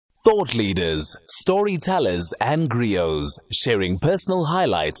Thought leaders, storytellers and griots sharing personal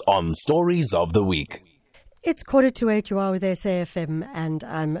highlights on Stories of the Week. It's 7:45, you are with SAFM, and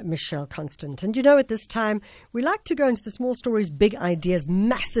I'm Michelle Constant. And you know, at this time, we like to go into the small stories, big ideas,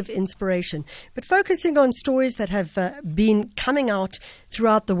 massive inspiration, but focusing on stories that have been coming out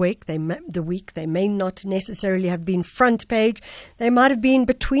throughout the week. They may not necessarily have been front page. They might have been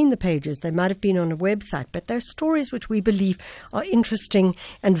between the pages. They might have been on a website, but they're stories which we believe are interesting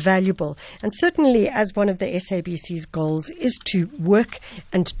and valuable. And certainly, as one of the SABC's goals is to work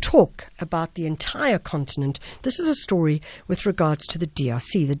and talk about the entire continent, this is a story with regards to the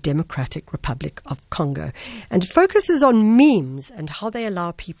DRC, the Democratic Republic of Congo. And it focuses on memes and how they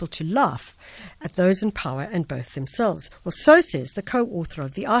allow people to laugh at those in power and both themselves. Well, so says the co-author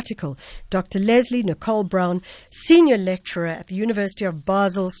of the article, Dr. LESLEY Nicole Braun, senior lecturer at the University of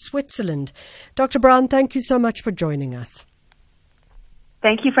Basel, Switzerland. Dr. Braun, thank you so much for joining us.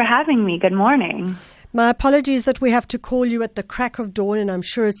 Thank you for having me. Good morning. My apologies that we have to call you at the crack of dawn, and I'm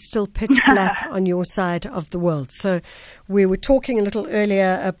sure it's still pitch black on your side of the world. So we were talking a little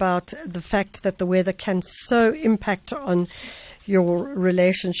earlier about the fact that the weather can so impact on your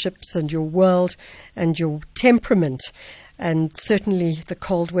relationships and your world and your temperament. And certainly the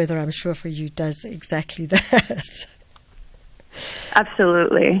cold weather, I'm sure, for you does exactly that.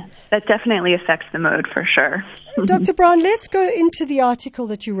 Absolutely. That definitely affects the mood for sure. Dr. Braun, let's go into the article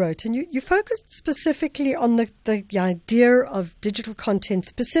that you wrote. And you focused specifically on the idea of digital content,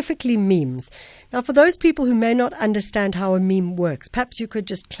 specifically memes. Now, for those people who may not understand how a meme works, perhaps you could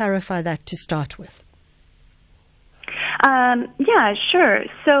just clarify that to start with. Yeah, sure.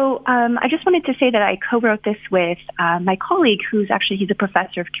 So I just wanted to say that I co-wrote this with my colleague, he's a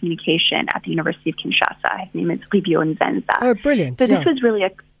professor of communication at the University of Kinshasa. His name is Ribio Nzenza. Oh, brilliant. So this was really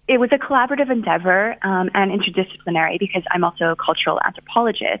it was a collaborative endeavor and interdisciplinary because I'm also a cultural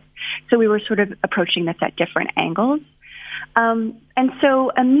anthropologist. So we were sort of approaching this at different angles. And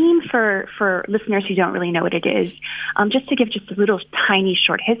so a meme for listeners who don't really know what it is, just to give just a little tiny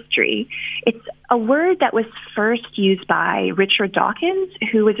short history, it's a word that was first used by Richard Dawkins,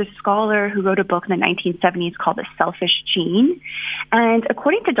 who was a scholar who wrote a book in the 1970s called The Selfish Gene. And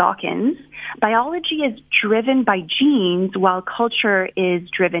according to Dawkins, biology is driven by genes while culture is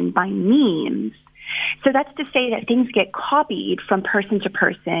driven by memes. So that's to say that things get copied from person to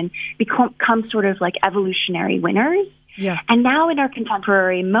person, become sort of like evolutionary winners. Yeah. And now in our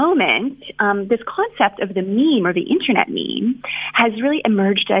contemporary moment, this concept of the meme or the internet meme has really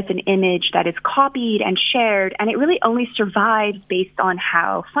emerged as an image that is copied and shared, and it really only survives based on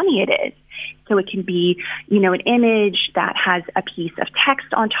how funny it is. So it can be, an image that has a piece of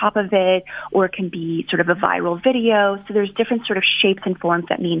text on top of it, or it can be sort of a viral video. So there's different sort of shapes and forms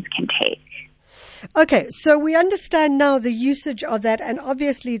that memes can take. Okay, so we understand now the usage of that, and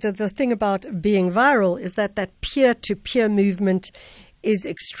obviously the thing about being viral is that peer-to-peer movement is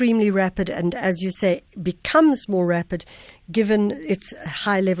extremely rapid and, as you say, becomes more rapid given its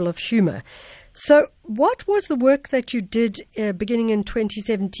high level of humor. So what was the work that you did beginning in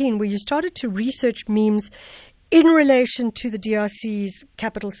 2017 where you started to research memes in relation to the DRC's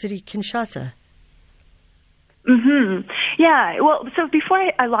capital city, Kinshasa? Mm-hmm. Yeah. Well, so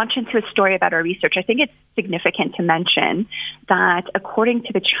before I launch into a story about our research, I think it's significant to mention that according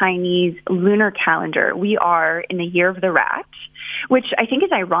to the Chinese lunar calendar, we are in the year of the rat, which I think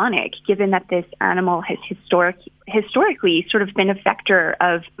is ironic given that this animal has historically sort of been a vector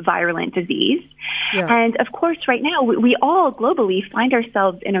of virulent disease. Yeah. And of course, right now, we all globally find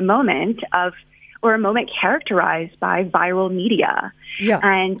ourselves in a moment characterized by viral media. Yeah.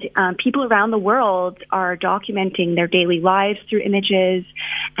 And people around the world are documenting their daily lives through images,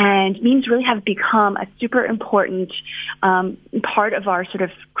 and memes really have become a super important part of our sort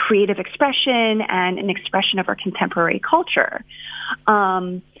of creative expression and an expression of our contemporary culture.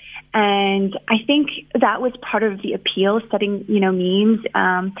 And I think that was part of the appeal, studying, memes.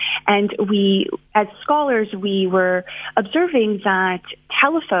 And we, as scholars, we were observing that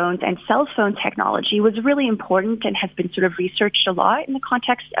telephones and cell phone technology was really important and has been sort of researched a lot in the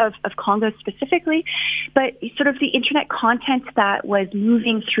context of Congo specifically. But sort of the internet content that was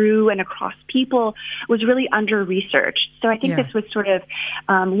moving through and across people was really under-researched. So I think this was sort of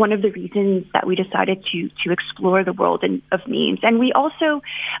one of the reasons that we decided to explore the world of memes. And we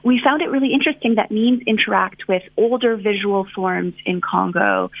found it really interesting that memes interact with older visual forms in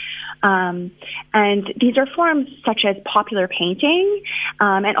Congo. And these are forms such as popular painting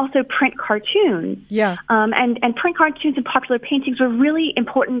and also print cartoons. Yeah. And print cartoons and popular paintings were really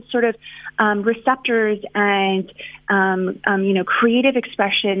important sort of receptors and creative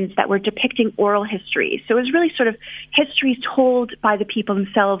expressions that were depicting oral history. So it was really sort of histories told by the people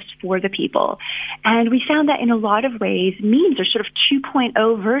themselves for the people. And we found that in a lot of ways, memes are sort of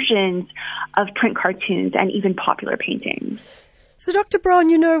 2.0 versions of print cartoons and even popular paintings. So, Dr.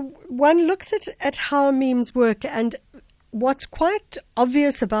 Braun, one looks at how memes work, and what's quite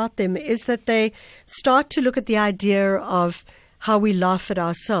obvious about them is that they start to look at the idea of how we laugh at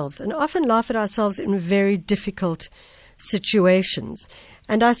ourselves, and often laugh at ourselves in very difficult situations.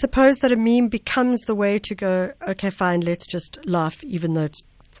 And I suppose that a meme becomes the way to go, okay, fine, let's just laugh, even though it's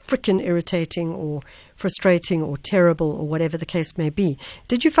frickin' irritating or frustrating or terrible or whatever the case may be.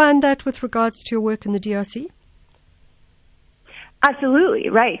 Did you find that with regards to your work in the DRC? Absolutely,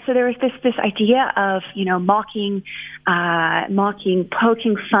 right. So there was this idea of, mocking,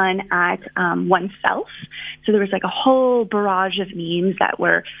 poking fun at oneself. So there was like a whole barrage of memes that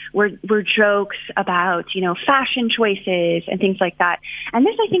were jokes about, fashion choices and things like that. And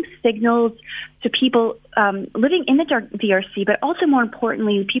this, I think, signals to people living in the DRC, but also more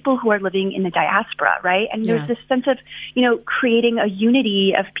importantly, people who are living in the diaspora, right? And there's this sense of, creating a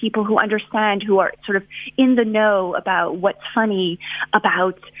unity of people who understand, who are sort of in the know about what's funny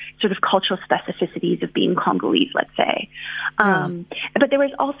about sort of cultural specificities of being Congolese, let's say. But there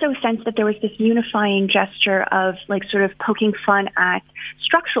was also a sense that there was this unifying gesture of like sort of poking fun at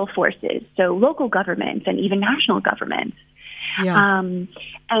structural forces, so local governments and even national governments. Yeah.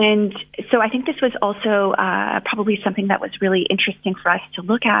 And so I think this was also probably something that was really interesting for us to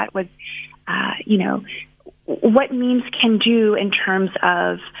look at was, what memes can do in terms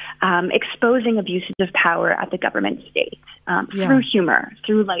of exposing abuses of power at the government state through humor,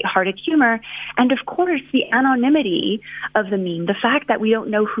 through lighthearted humor. And of course, the anonymity of the meme, the fact that we don't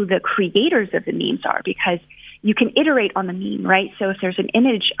know who the creators of the memes are, because you can iterate on the meme, right? So if there's an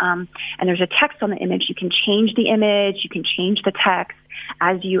image and there's a text on the image, you can change the image, you can change the text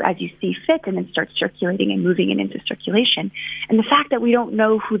as you see fit, and then start circulating and moving it into circulation. And the fact that we don't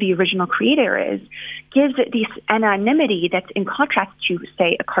know who the original creator is gives it this anonymity that's in contrast to,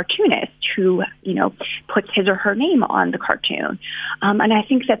 say, a cartoonist who, puts his or her name on the cartoon. And I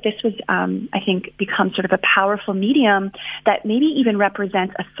think that this was, become sort of a powerful medium that maybe even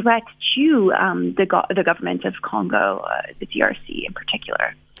represents a threat to the government of Congo, the DRC in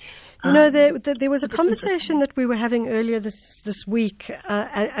particular. There was a conversation that we were having earlier this week,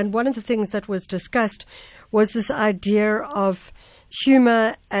 and one of the things that was discussed was this idea of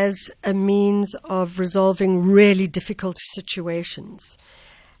humor as a means of resolving really difficult situations.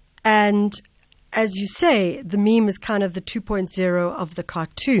 And as you say, the meme is kind of the 2.0 of the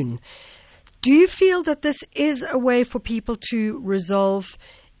cartoon. Do you feel that this is a way for people to resolve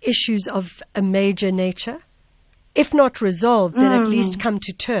issues of a major nature? If not resolved, then at least come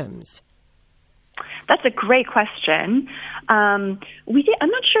to terms? That's a great question. I'm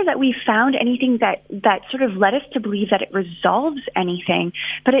not sure that we found anything that sort of led us to believe that it resolves anything,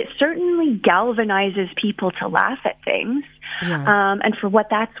 but it certainly galvanizes people to laugh at things. Yeah. And for what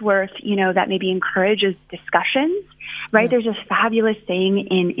that's worth, that maybe encourages discussions. Right? Yeah. There's a fabulous saying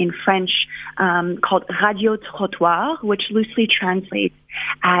in French called radio trottoir, which loosely translates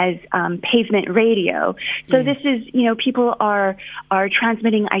as pavement radio. So yes. This is, people are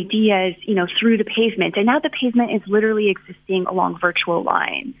transmitting ideas, through the pavement. And now the pavement is literally existing along virtual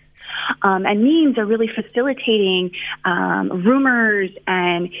lines. And memes are really facilitating rumors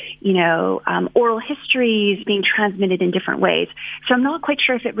and, oral histories being transmitted in different ways. So I'm not quite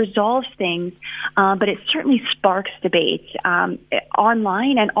sure if it resolves things, but it certainly sparks debate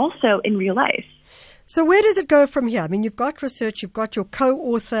online and also in real life. So where does it go from here? I mean, you've got research, you've got your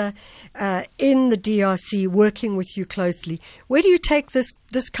co-author in the DRC working with you closely. Where do you take this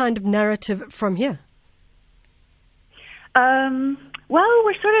kind of narrative from here? Well,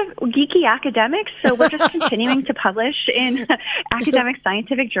 we're sort of geeky academics, so we're just continuing to publish in academic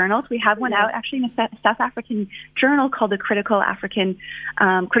scientific journals. We have one out actually in a South African journal called the Critical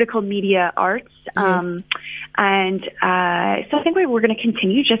Media Arts. Yes. And so I think we're going to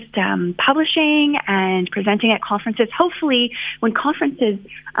continue just publishing and presenting at conferences. Hopefully, when conferences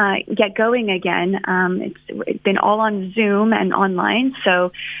get going again, it's been all on Zoom and online.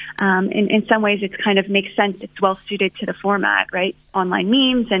 So in some ways, it kind of makes sense. It's well suited to the format, right? Online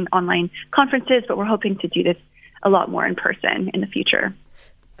memes and online conferences, but we're hoping to do this a lot more in person in the future.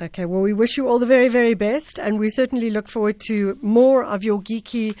 Okay, well, we wish you all the very, very best, and we certainly look forward to more of your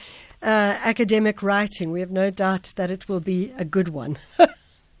geeky academic writing. We have no doubt that it will be a good one.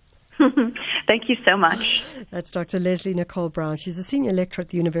 Thank you so much. That's Dr. Leslie Nicole Brauun. She's a senior lecturer at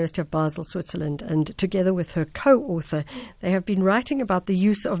the University of Basel, Switzerland, and together with her co-author, they have been writing about the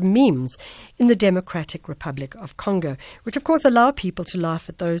use of memes in the Democratic Republic of Congo, which of course allow people to laugh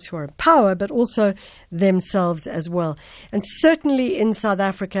at those who are in power, but also themselves as well. And certainly in South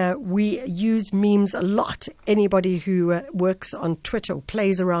Africa, we use memes a lot. Anybody who works on Twitter or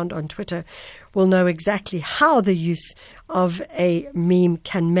plays around on Twitter will know exactly how the use of a meme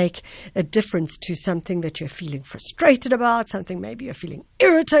can make a difference to something that you're feeling frustrated about, something maybe you're feeling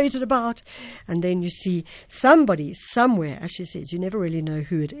irritated about, and then you see somebody somewhere, as she says, you never really know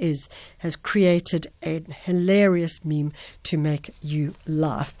who it is, has created a hilarious meme to make you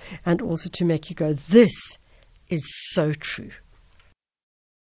laugh and also to make you go, this is so true.